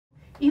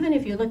even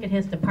if you look at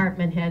his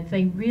department heads,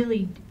 they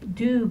really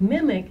do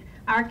mimic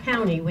our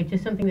county, which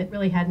is something that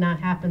really had not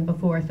happened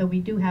before. So we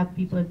do have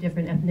people of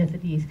different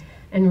ethnicities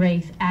and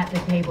race at the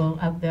table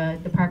of the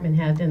department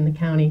heads in the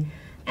county.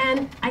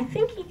 And I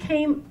think he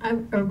came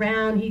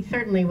around, he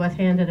certainly was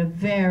handed a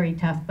very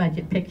tough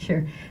budget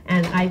picture,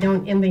 and I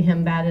don't envy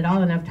him that at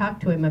all, and I've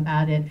talked to him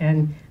about it,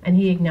 and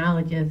he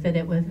acknowledges that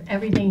it was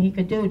everything he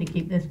could do to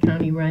keep this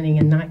county running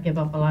and not give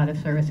up a lot of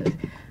services.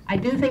 I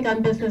do think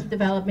on business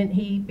development,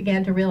 he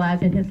began to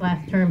realize in his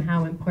last term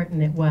how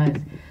important it was.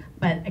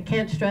 But I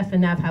can't stress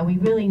enough how we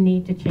really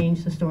need to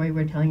change the story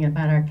we're telling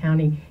about our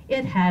county.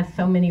 It has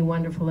so many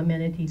wonderful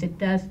amenities. It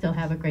does still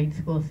have a great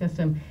school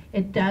system.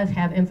 It does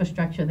have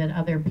infrastructure that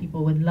other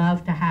people would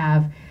love to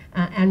have.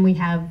 And we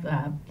have,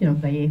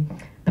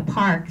 the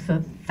parks,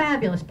 a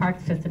fabulous park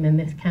system in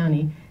this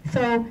county.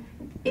 So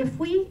if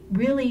we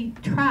really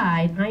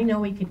tried, I know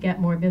we could get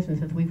more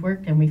businesses. We've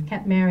worked and we've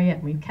kept Marriott,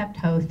 and we've kept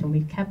Host, and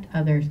we've kept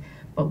others.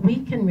 But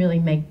we can really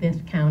make this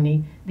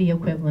county the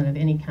equivalent of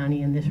any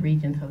county in this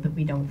region so that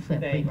we don't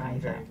simply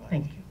rise up.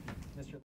 Thank you.